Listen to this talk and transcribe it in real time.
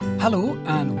Hello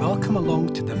and welcome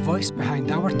along to the Voice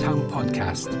Behind Our Town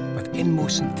podcast with In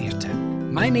Motion Theatre.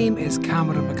 My name is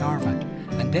Cameron McGarva,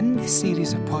 and in this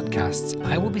series of podcasts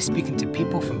I will be speaking to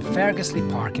people from Fergusley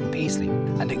Park in Paisley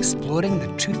and exploring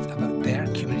the truth about their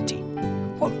community.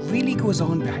 What really goes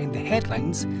on behind the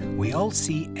headlines we all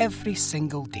see every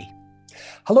single day.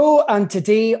 Hello, and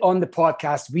today on the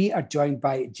podcast we are joined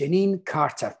by Janine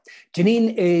Carter.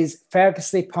 Janine is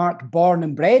Fergusley Park born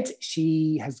and bred.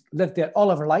 She has lived there all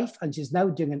of her life and she's now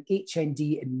doing an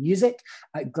HND in music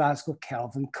at Glasgow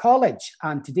Kelvin College.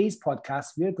 And today's podcast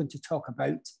we're going to talk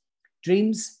about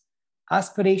dreams,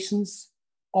 aspirations,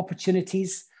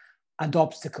 opportunities and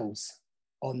obstacles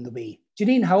on the way.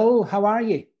 Janine, hello, how are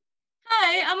you?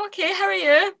 Hi, I'm okay. How are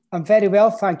you? I'm very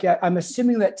well, thank you. I'm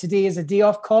assuming that today is a day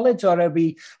off college, or have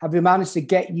we managed to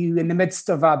get you in the midst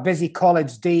of a busy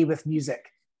college day with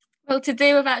music? Well,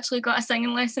 today we've actually got a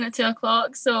singing lesson at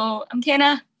 2:00, so I'm kind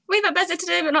of a wee bit busy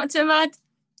today, but not too bad.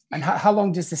 And how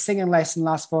long does the singing lesson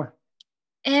last for?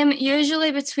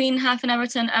 Usually between half an hour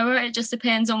to an hour. It just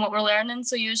depends on what we're learning.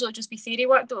 So usually it'll just be theory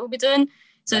work that we'll be doing.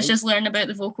 So It's just learning about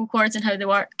the vocal cords and how they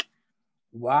work.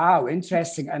 Wow,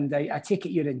 interesting. And I take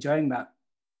it you're enjoying that.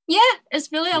 Yeah,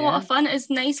 it's really a lot of fun. It's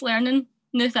nice learning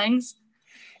new things.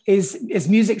 Is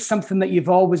music something that you've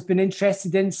always been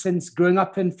interested in since growing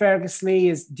up in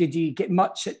Fergusley? Did you get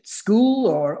much at school,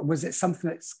 or was it something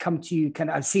that's come to you kind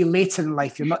of, I'd say later in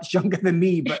life? You're much younger than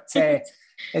me, but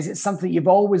is it something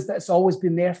that's always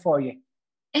been there for you?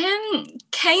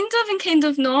 Kind of and kind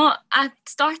of not. I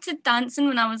started dancing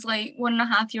when I was like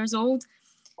 1.5 years old.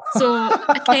 So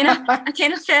I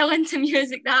kind of fell into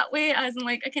music that way, as in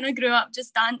like I kind of grew up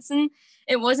just dancing.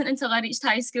 It wasn't until I reached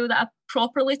high school that I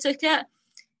properly took it.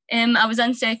 I was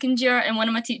in second year and one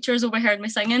of my teachers overheard me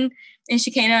singing and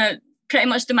she kind of pretty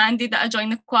much demanded that I join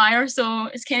the choir. So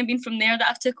it's kind of been from there that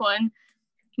I've took on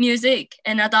music,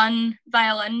 and I've done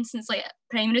violin since like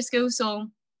primary school. So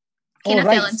kind of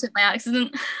fell into it by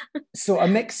accident. So a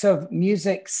mix of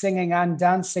music, singing and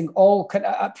dancing, all kind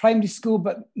of at primary school,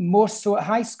 but more so at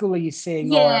high school, are you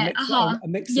saying? Yeah, or a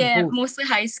mix of both? Mostly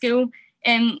high school.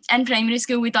 In primary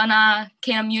school, we done a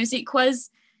kind of music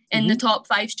quiz, and the top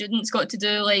 5 students got to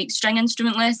do like string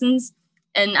instrument lessons,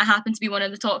 and I happened to be one of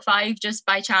the top 5 just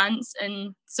by chance.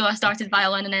 And so I started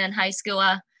violin, and then in high school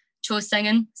I chose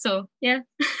singing. So yeah.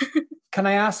 Can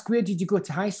I ask, where did you go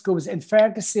to high school? Was it in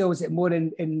Fergusley or was it more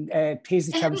in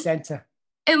Paisley Town Centre?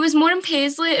 It was more in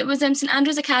Paisley. It was in St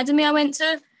Andrews Academy I went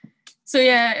to. So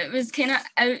yeah, it was kind of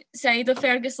outside of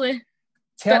Fergusley.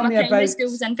 Tell me my about... primary school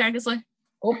was in Fergusley.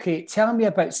 Okay, tell me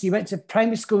about... So you went to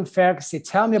primary school in Fergusley.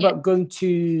 Tell me about going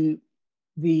to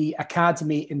the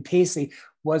academy in Paisley.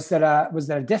 Was there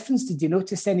a difference? Did you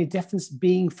notice any difference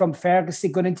being from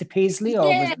Fergusley going into Paisley? Or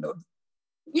was it not?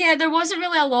 Yeah, there wasn't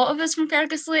really a lot of us from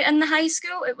Fergusley in the high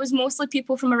school. It was mostly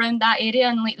people from around that area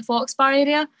and like the Foxbar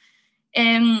area.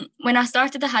 When I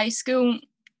started the high school,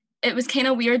 it was kind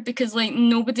of weird because like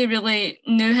nobody really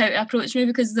knew how to approach me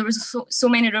because there was so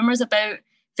many rumours about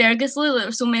Fergusley. There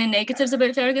were so many negatives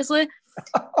about Fergusley.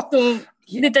 So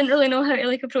they didn't really know how to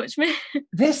like approach me.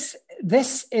 This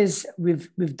is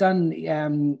we've done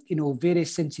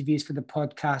various interviews for the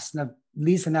podcast, and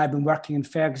Lisa and I have been working in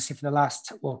Fergusley for the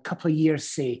last couple of years,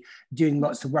 say, doing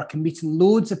lots of work and meeting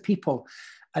loads of people.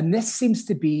 And this seems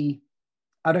to be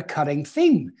a recurring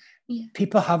theme. Yeah.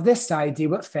 People have this idea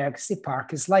what Fergusley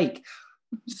Park is like.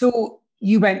 So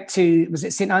you went to, was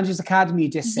it St Andrews Academy you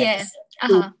just said? Yeah.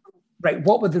 So, right,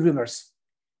 what were the rumours?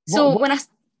 When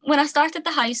I started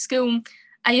the high school,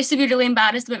 I used to be really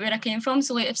embarrassed about where I came from.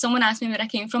 So like if someone asked me where I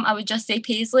came from, I would just say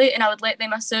Paisley and I would let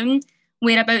them assume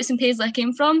whereabouts in Paisley I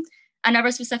came from. I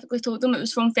never specifically told them it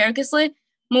was from Fergusley,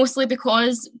 mostly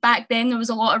because back then there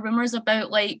was a lot of rumours about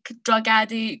like drug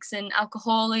addicts and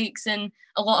alcoholics and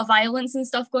a lot of violence and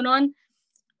stuff going on.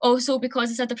 Also, because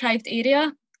it's a deprived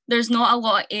area, there's not a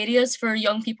lot of areas for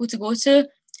young people to go to.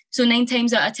 So 9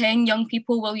 times out of 10, young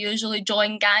people will usually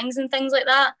join gangs and things like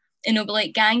that. And it'll be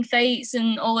like gang fights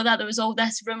and all of that. There was all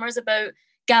this rumours about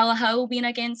Gala Hill being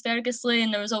against Fergusley,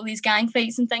 and there was all these gang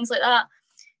fights and things like that.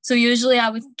 So usually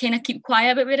I would kind of keep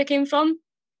quiet about where I came from.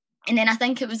 And then I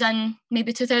think it was in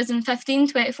maybe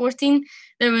 2014,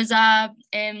 there was a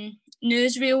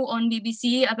newsreel on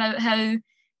BBC about how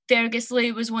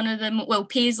Fergusley was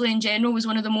Paisley in general was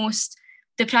one of the most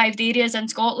deprived areas in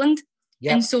Scotland.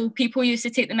 Yep. And so people used to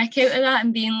take the mick out of that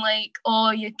and being like, oh,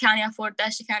 you can't afford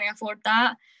this, you can't afford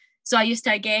that. So I used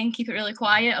to, again, keep it really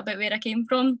quiet about where I came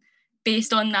from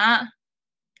based on that.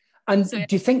 And do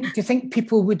you think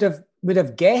people would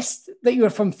have guessed that you were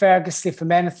from Fergusley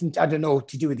from anything, I don't know,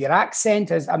 to do with your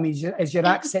accent? Is your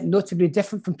accent notably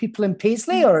different from people in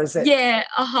Paisley, or is it? Yeah,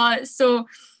 So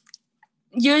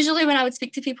usually when I would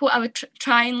speak to people, I would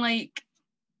try and like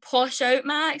posh out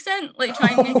my accent, like try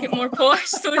and make it more posh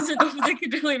so that nobody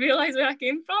could really realise where I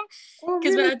came from.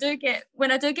 Because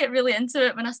when I do get really into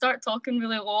it, when I start talking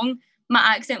really long, my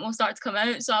accent will start to come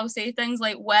out. So I'll say things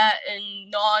like wet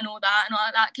and no and all that and all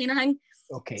that kind of thing.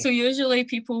 Okay. So usually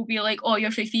people will be like, oh,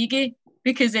 you're from Fiji,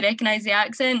 because they recognise the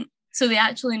accent. So they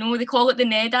actually know. They call it the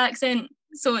Ned accent.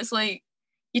 So it's like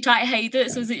you try to hide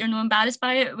it so that you're not embarrassed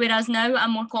by it. Whereas now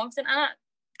I'm more confident at it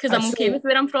because I'm okay with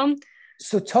where I'm from.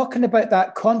 So talking about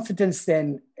that confidence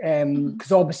then,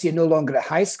 because obviously you're no longer at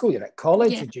high school, you're at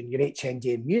college, you're doing your HND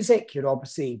in music, you're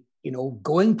obviously,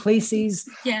 going places.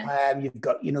 You've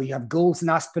got, you have goals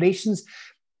and aspirations.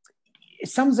 It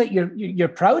sounds like you're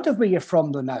proud of where you're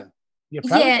from though now. You're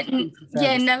proud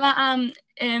now I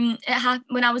am.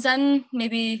 When I was in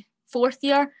maybe 4th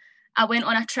year, I went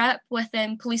on a trip with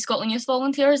Police Scotland Youth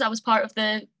Volunteers. I was part of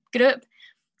the group,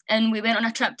 and we went on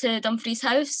a trip to Dumfries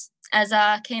House as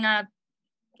a kind of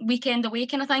weekend away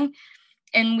kind of thing.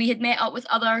 And we had met up with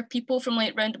other people from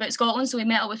like round about Scotland. So we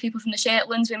met up with people from the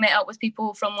Shetlands, we met up with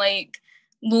people from like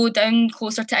low down,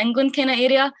 closer to England kind of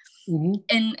area.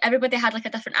 And everybody had like a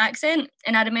different accent.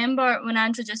 And I remember when I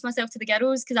introduced myself to the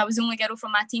girls, because I was the only girl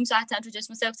from my team, so I had to introduce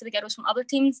myself to the girls from other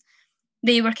teams.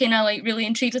 They were kind of like really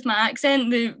intrigued with my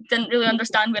accent. They didn't really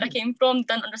understand where I came from,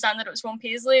 didn't understand that it was from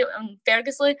Paisley and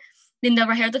Fergusley. They'd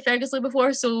never heard of Fergusley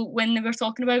before. So when they were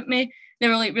talking about me, they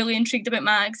were like really intrigued about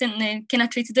my accent, and they kind of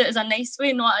treated it as a nice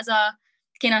way, not as a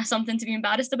kind of something to be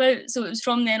embarrassed about. So it was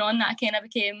from then on that I kind of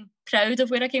became proud of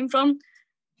where I came from.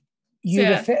 You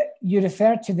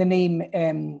refer to the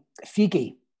name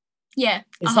Figi. Yeah.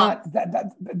 Is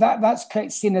that's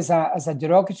quite seen as a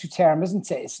derogatory term, isn't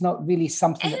it? It's not really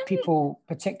something that people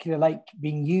particularly like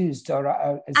being used,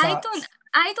 or is that?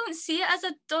 I don't see it as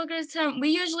a derogatory term. We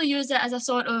usually use it as a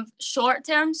sort of short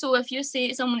term. So if you say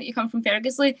to someone that you come from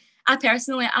Fergusley, I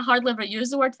hardly ever use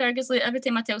the word Fergusley. Every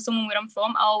time I tell someone where I'm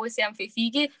from, I always say I'm from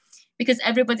Figi, because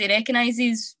everybody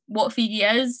recognises what Figi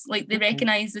is. Like they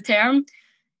recognise the term.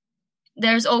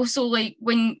 There's also like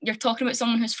when you're talking about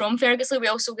someone who's from Fergusley, we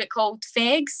also get called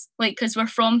Fegs, like because we're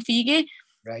from Figi.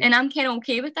 Right. And I'm kind of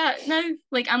okay with that now.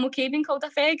 Like I'm okay being called a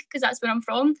Feg because that's where I'm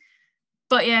from.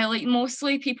 But yeah, like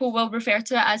mostly people will refer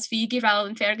to it as Figi rather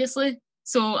than Fergusley.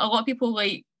 So a lot of people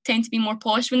like tend to be more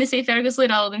posh when they say Fergusley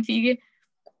rather than Figi.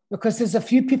 Because there's a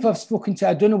few people I've spoken to,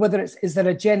 I don't know whether is there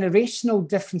a generational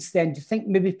difference then? Do you think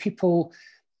maybe people,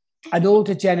 an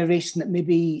older generation that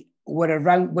maybe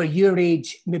were your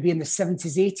age, maybe in the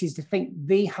 70s, 80s, do you think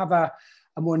they have a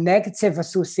more negative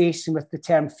association with the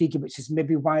term Figi, which is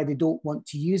maybe why they don't want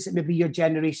to use it? Maybe your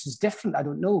generation's different, I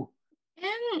don't know.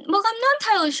 Well, I'm not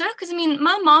entirely sure, because I mean,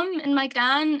 my mum and my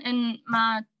gran and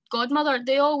my godmother,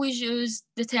 they always used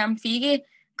the term Figi.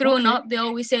 Growing up, they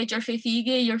always said, you're from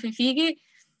Figi, you're from Figi.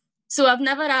 So I've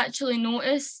never actually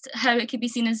noticed how it could be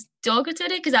seen as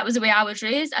derogatory, because that was the way I was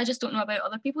raised. I just don't know about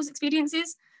other people's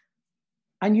experiences.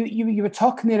 And you were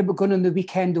talking there about going on the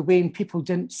weekend away, and people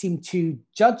didn't seem to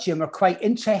judge you and were quite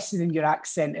interested in your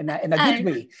accent in a good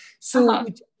way.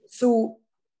 So,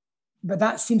 but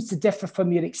that seems to differ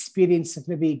from your experience of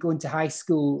maybe going to high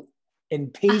school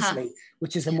in Paisley,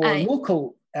 which is a more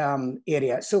local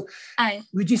area. So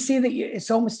would you say that it's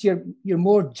almost you're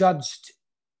more judged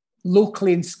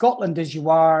locally in Scotland as you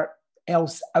are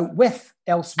elsewhere?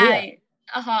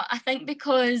 I think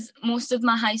because most of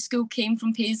my high school came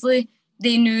from Paisley,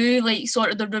 they knew like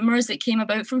sort of the rumours that came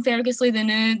about from Fergusley. They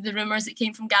knew the rumours that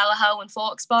came from Gallagher and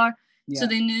Foxbar. So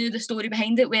they knew the story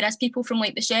behind it. Whereas people from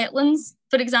like the Shetlands,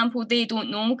 for example, they don't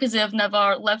know because they've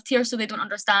never lived here. So they don't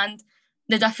understand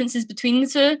the differences between the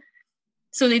two.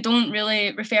 So they don't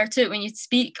really refer to it when you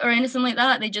speak or anything like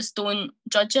that. They just don't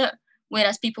judge it.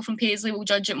 Whereas people from Paisley will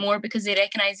judge it more because they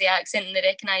recognise the accent and they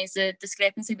recognise the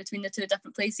discrepancy between the two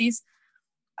different places.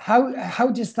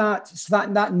 How does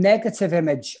that negative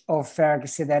image of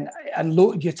Ferguson then, and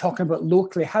you're talking about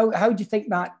locally, how do you think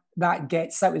that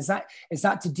gets out? Is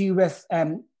that to do with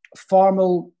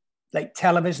formal like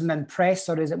television and press,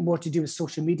 or is it more to do with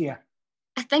social media?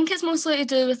 I think it's mostly to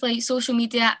do with like social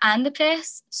media and the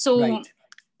press. So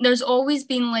there's always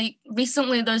been like,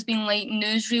 recently there's been like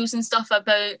newsreels and stuff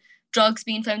about drugs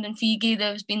being found in Figi.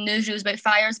 There's been newsreels about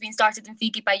fires being started in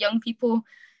Figi by young people.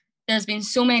 There's been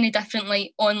so many different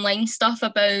like online stuff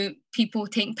about people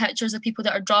taking pictures of people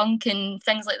that are drunk and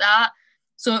things like that.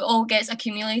 So it all gets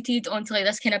accumulated onto like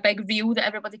this kind of big reel that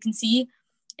everybody can see.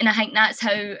 And I think that's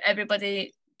how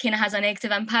everybody kind of has a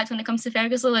negative impact when it comes to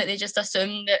Ferguson. Like they just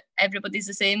assume that everybody's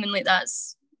the same and like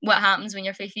that's what happens when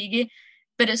you're from Figi.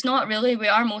 But it's not really. We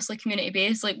are mostly community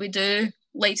based. Like we do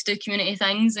like to do community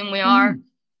things, and we are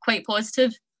quite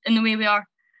positive in the way we are.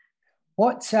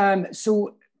 What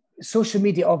so social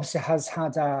media obviously has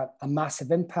had a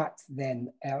massive impact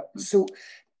then.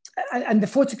 And the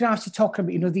photographs you're talking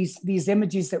about, you know, these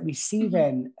images that we see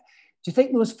then, do you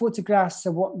think those photographs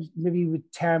are what maybe we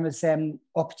would term as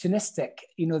opportunistic?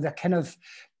 You know,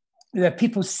 they're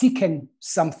people seeking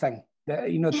something.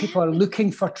 You know, people are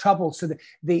looking for trouble, so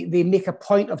they make a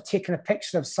point of taking a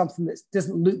picture of something that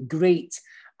doesn't look great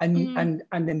and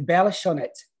embellish on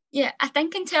it. Yeah, I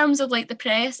think in terms of like the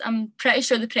press, I'm pretty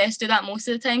sure the press do that most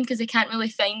of the time because they can't really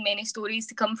find many stories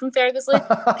to come from Fergusley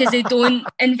because they don't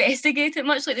investigate it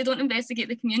much. Like they don't investigate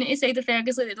the community side of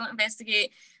Fergusley, they don't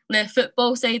investigate the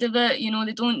football side of it, you know,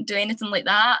 they don't do anything like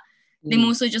that. They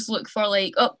mostly just look for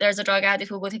like, oh, there's a drug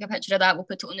addict, we'll go take a picture of that, we'll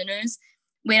put it on the news.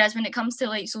 Whereas when it comes to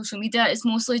like social media, it's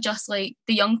mostly just like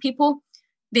the young people.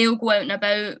 They'll go out and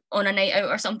about on a night out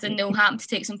or something, they'll happen to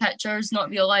take some pictures, not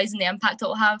realising the impact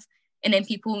it'll have. And then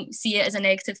people see it as a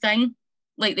negative thing.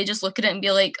 Like they just look at it and be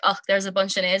like, oh, there's a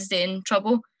bunch of Nesday in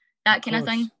trouble. That kind of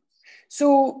thing.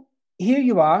 So here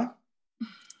you are,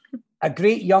 a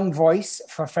great young voice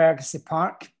for Ferguslie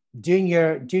Park, doing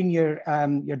your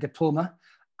diploma.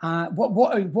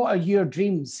 What are your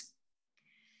dreams?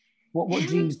 What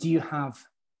dreams do you have?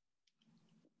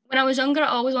 When I was younger, I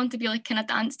always wanted to be like kind of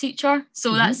dance teacher.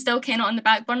 So that's still kind of on the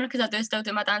back burner because I do still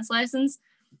do my dance lessons.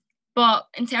 But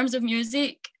in terms of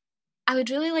music, I would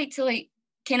really like to like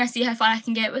kind of see how far I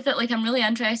can get with it. Like I'm really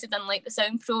interested in like the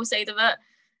sound pro side of it.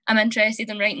 I'm interested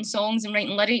in writing songs and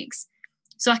writing lyrics.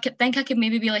 So I could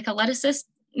maybe be like a lyricist,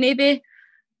 maybe.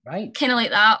 Right. Kind of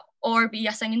like that, or be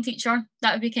a singing teacher.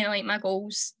 That would be kind of like my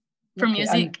goals for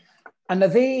music. And are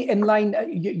they in line,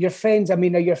 your friends, I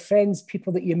mean, are your friends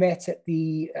people that you met at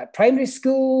the primary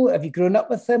school? Have you grown up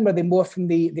with them? Are they more from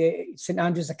the St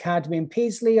Andrews Academy in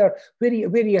Paisley? Or where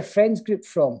are your friends group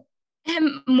from?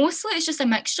 Mostly it's just a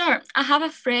mixture. I have a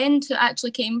friend who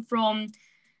actually came from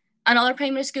another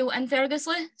primary school in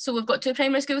Fergusley. So we've got two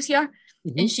primary schools here.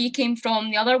 And she came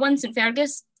from the other one, St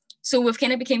Fergus. So we've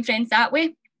kind of became friends that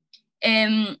way.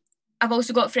 I've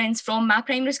also got friends from my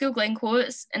primary school,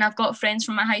 Glencoats, and I've got friends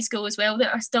from my high school as well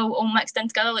that are still all mixed in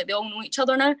together, like they all know each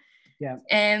other now. Yeah.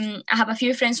 I have a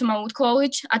few friends from my old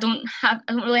college. I don't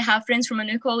really have friends from my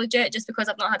new college yet, just because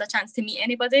I've not had a chance to meet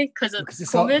anybody because of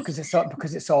COVID.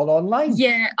 Because it's all online.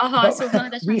 Yeah, so I've not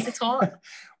had a chance to talk.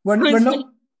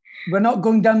 We're not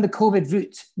going down the COVID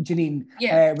route, Janine.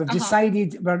 Yeah. We've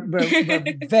decided we're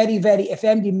very, very. If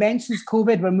anybody mentions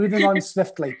COVID, we're moving on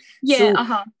swiftly.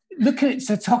 Yeah.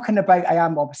 Talking about, I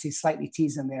am obviously slightly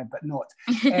teasing there, but not.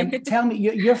 Tell me,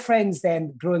 your friends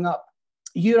then growing up,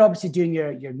 you're obviously doing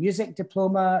your music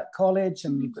diploma college,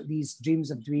 and you've got these dreams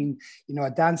of doing, you know,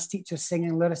 a dance teacher,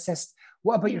 singing, lyricist.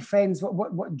 What about your friends?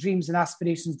 What dreams and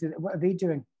aspirations what are they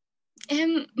doing?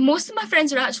 Most of my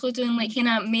friends are actually doing like kind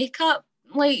of makeup,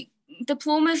 like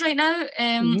diplomas right now.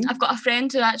 I've got a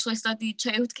friend who actually studied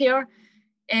childcare.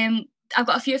 I've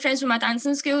got a few friends from my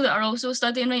dancing school that are also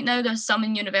studying right now. There's some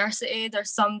in university,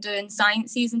 there's some doing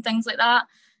sciences and things like that.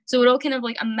 So we're all kind of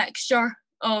like a mixture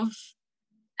of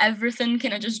everything,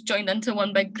 kind of just joined into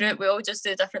one big group. We all just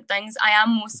do different things. I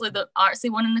am mostly the artsy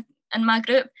one in my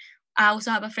group. I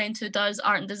also have a friend who does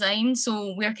art and design,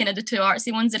 so we're kind of the two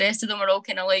artsy ones. The rest of them are all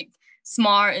kind of like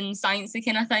smart and sciencey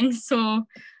kind of things. So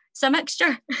it's a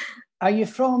mixture. Are you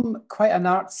from quite an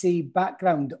artsy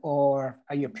background, or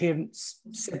are your parents,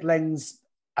 siblings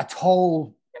at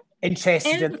all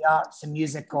interested in the arts and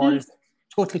music, or is it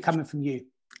totally coming from you?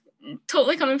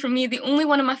 Totally coming from me. The only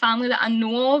one in my family that I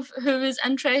know of who was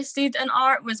interested in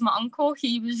art was my uncle.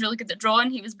 He was really good at drawing.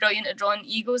 He was brilliant at drawing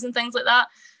egos and things like that.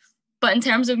 But in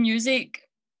terms of music,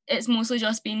 it's mostly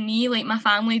just been me. Like my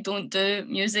family don't do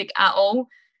music at all.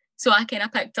 So I kind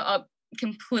of picked it up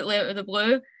completely out of the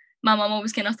blue. My mum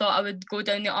always kind of thought I would go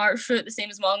down the arts route, the same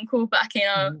as my uncle, but I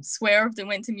kind of swerved and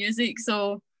went to music.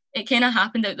 So it kind of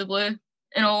happened out of the blue,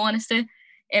 in all honesty.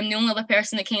 The only other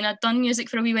person that kind of done music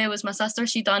for a wee while was my sister.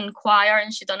 She done choir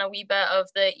and she done a wee bit of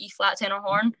the E flat tenor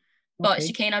horn, but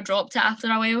she kind of dropped it after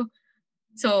a while.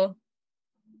 So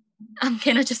I'm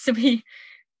kind of just a wee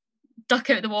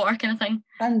duck out the water kind of thing.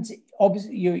 And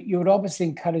obviously, you were obviously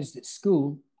encouraged at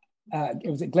school. It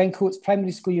was at Glencoats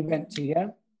Primary School you went to, yeah?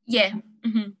 Yeah.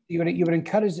 Mm-hmm. You were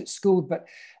encouraged at school, but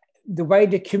the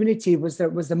wider community, was there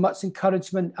much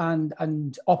encouragement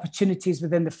and opportunities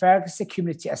within the Fergusley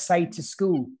community aside to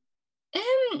school?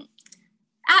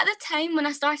 At the time when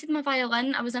I started my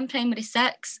violin, I was in primary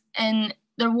 6, and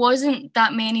there wasn't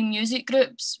that many music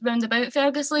groups round about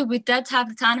Fergusley. We did have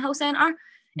the Tannhill Centre,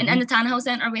 and in the Tannhill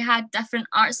Centre we had different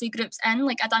artsy groups in.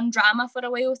 Like I done drama for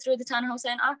a while through the Tannhill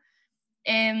Centre.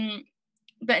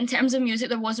 But in terms of music,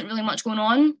 there wasn't really much going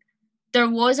on. There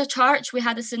was a church, we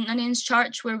had a St Ninian's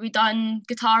church where we done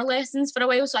guitar lessons for a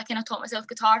while, so I kind of taught myself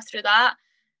guitar through that.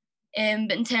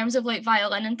 But in terms of like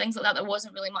violin and things like that, there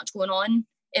wasn't really much going on.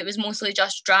 It was mostly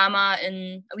just drama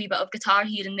and a wee bit of guitar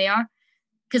here and there,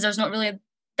 because there's not really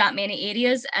that many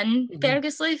areas in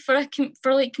Fergusley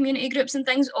for like community groups and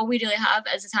things. All we really have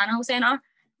is the Tanhall Centre,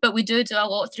 but we do a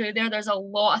lot through there. There's a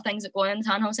lot of things that go on in the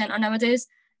Tanhall Centre nowadays,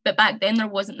 but back then there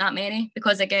wasn't that many,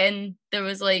 because again, there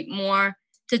was like more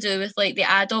to do with like the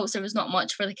adults. There was not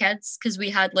much for the kids, because we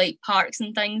had like parks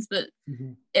and things, but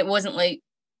it wasn't like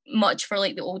much for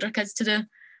like the older kids to do.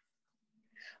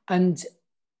 And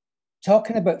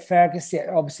talking about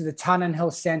Fergusley, obviously the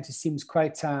Tannenhill Centre seems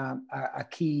quite a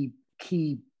key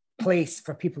place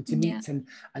for people to meet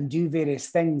and do various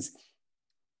things.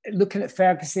 Looking at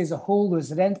Fergusley as a whole, is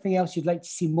there anything else you'd like to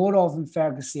see more of in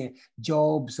Fergusley?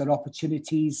 Jobs or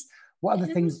opportunities? What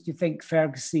other things do you think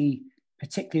Fergusley,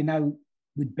 particularly now,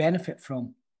 would benefit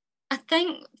from? I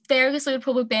think Fergusley would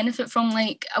probably benefit from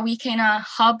like a wee kind of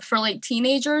hub for like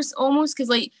teenagers almost, because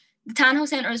like the Tanhall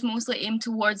Centre is mostly aimed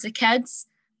towards the kids.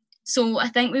 So I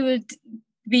think we would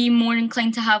be more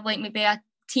inclined to have like maybe a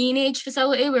teenage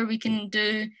facility where we can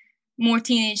do more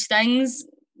teenage things,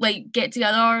 like get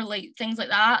together, like things like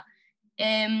that.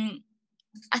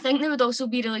 I think it would also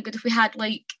be really good if we had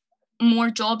like more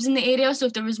jobs in the area. So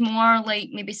if there was more like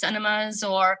maybe cinemas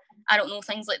or I don't know,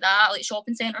 things like that, like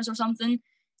shopping centres or something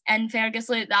in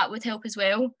Fergusley, that would help as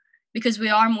well, because we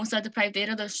are mostly a deprived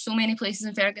area. There's so many places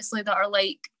in Fergusley that are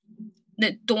like,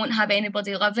 that don't have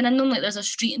anybody living in them. Like there's a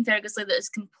street in Fergusley that is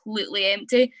completely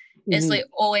empty. It's like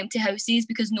all empty houses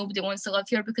because nobody wants to live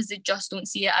here, because they just don't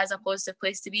see it as a positive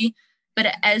place to be. But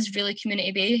it is really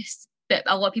community based. But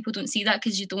a lot of people don't see that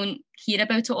because you don't hear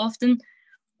about it often.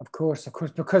 Of course,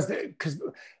 because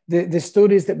the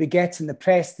stories that we get in the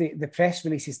press, the press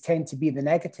releases tend to be the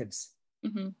negatives.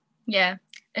 Yeah,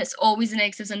 it's always the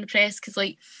negatives in the press, because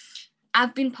like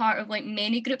I've been part of like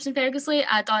many groups in Fergusley.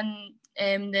 I done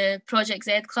the Project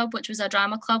Z Club, which was a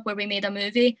drama club where we made a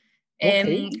movie.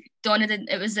 It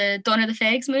was a Dawn of the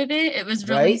Fegs movie. It was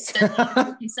released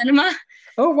in cinema.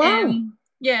 Oh wow!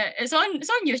 Yeah, it's on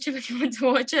YouTube if you want to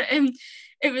watch it.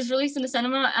 It was released in the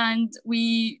cinema, and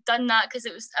we done that because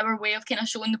it was our way of kind of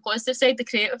showing the positive side, the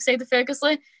creative side of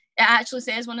Fergusley. It actually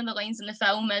says one of the lines in the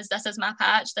film is, "This is my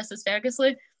patch, this is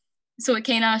Fergusley." So it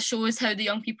kind of shows how the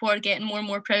young people are getting more and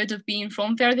more proud of being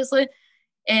from Fergusley.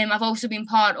 I've also been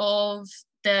part of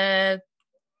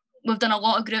we've done a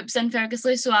lot of groups in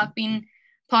Fergusley, so I've been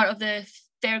part of the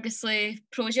Fergusley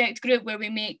project group where we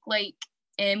make like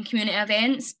community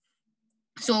events.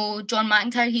 So John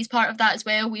McIntyre, he's part of that as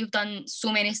well. We've done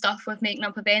so many stuff with making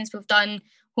up events. We've done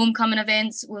homecoming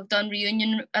events, we've done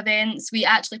reunion events. We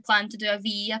actually planned to do a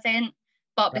VE event,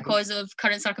 but because of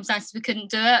current circumstances we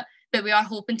couldn't do it, but we are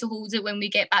hoping to hold it when we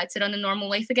get back to running normal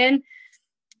life again.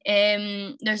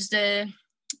 There's the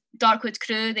Darkwood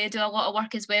crew, they do a lot of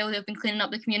work as well. They've been cleaning up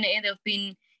the community, they've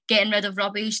been getting rid of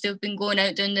rubbish, they've been going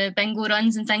out doing the bingo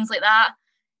runs and things like that.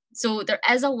 So there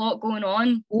is a lot going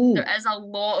on. There is a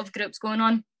lot of groups going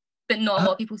on, but not a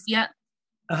lot of people see it.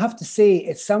 I have to say,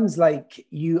 it sounds like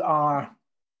you are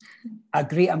a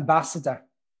great ambassador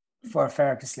for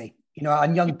Fergusley, you know,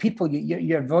 and young people.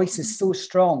 Your voice is so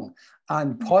strong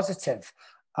and positive.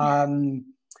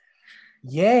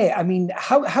 Yeah, I mean,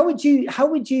 how would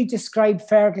you describe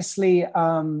Fergusley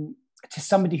to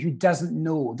somebody who doesn't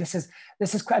know? This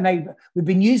is quite. And we've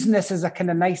been using this as a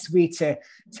kind of nice way to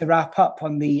wrap up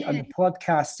on the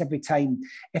podcast every time.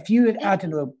 If you had, I don't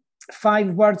know,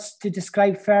 5 words to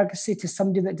describe Fergusley to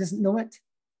somebody that doesn't know it.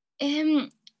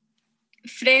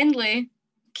 Friendly,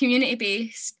 community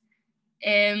based,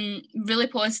 really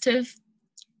positive.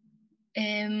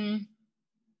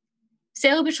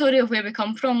 Celebratory of where we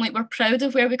come from. Like, we're proud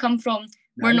of where we come from. Nice.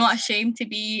 We're not ashamed to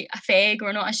be a Feg.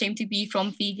 We're not ashamed to be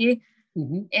from Figi.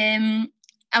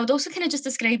 I would also kind of just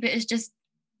describe it as just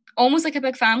almost like a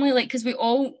big family, like, because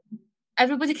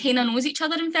everybody kind of knows each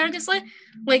other in Fergusley.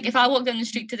 Like, if I walk down the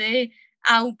street today,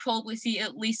 I'll probably see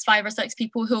at least 5 or 6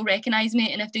 people who'll recognise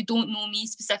me, and if they don't know me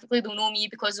specifically, they'll know me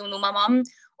because they'll know my mum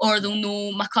or they'll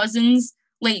know my cousins.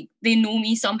 Like, they know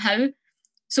me somehow.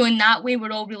 So in that way,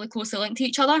 we're all really closely linked to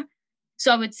each other.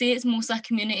 So I would say it's mostly a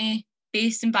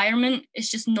community-based environment.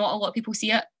 It's just not a lot of people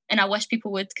see it, and I wish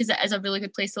people would, because it is a really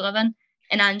good place to live in,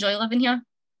 and I enjoy living here.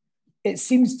 It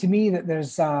seems to me that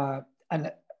there's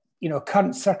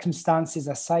current circumstances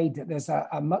aside, that there's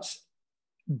a much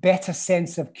better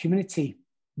sense of community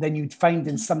than you'd find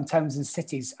in some towns and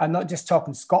cities. I'm not just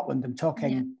talking Scotland, I'm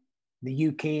talking the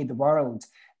UK, the world.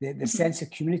 The sense of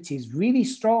community is really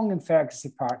strong in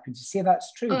Fergusley Park. Would you say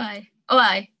that's true? Oh,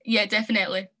 aye. Yeah,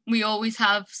 definitely. We always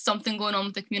have something going on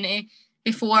with the community.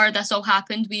 Before this all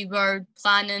happened, we were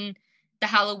planning the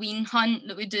Halloween hunt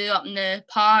that we do up in the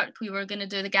park. We were going to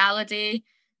do the gala day.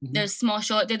 There's Small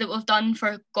Shot Day that we've done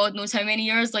for God knows how many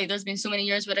years. Like, there's been so many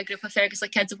years where a group of Ferguson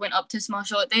kids have went up to Small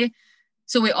Shot Day.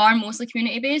 So we are mostly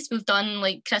community-based. We've done,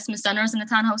 like, Christmas dinners in the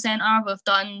Town Hall Centre. We've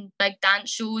done big dance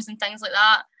shows and things like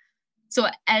that. So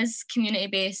it is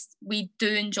community-based. We do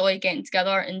enjoy getting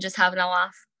together and just having a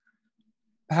laugh.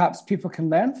 Perhaps people can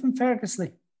learn from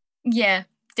Ferguson. Yeah,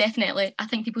 definitely. I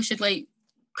think people should, like,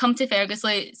 come to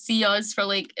Ferguson, see us for,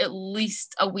 like, at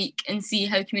least a week and see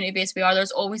how community-based we are.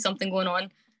 There's always something going on.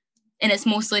 And it's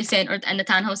mostly centred in the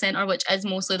Town Hall Centre, which is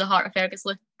mostly the heart of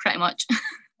Ferguson, pretty much.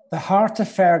 The heart of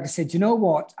Ferguson. Do you know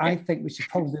what? I think we should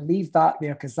probably leave that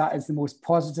there, because that is the most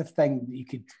positive thing that you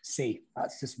could say.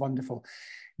 That's just wonderful.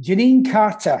 Janine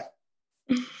Carter,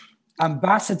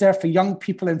 Ambassador for Young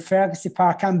People in Ferguson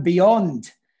Park and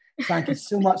beyond. Thank you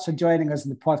so much for joining us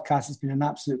in the podcast. It's been an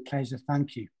absolute pleasure.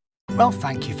 Thank you. Well,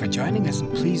 thank you for joining us,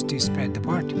 and please do spread the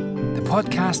word. The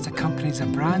podcast accompanies a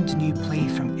brand new play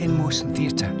from In Motion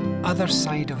Theatre, Other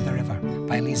Side of the River,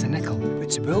 by Lisa Nichol,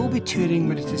 which will be touring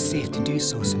when it is safe to do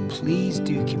so, so please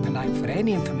do keep an eye out for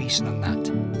any information on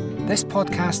that. This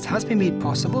podcast has been made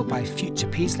possible by Future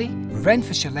Paisley,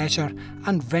 Renfrewshire Leisure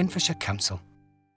and Renfrewshire Council.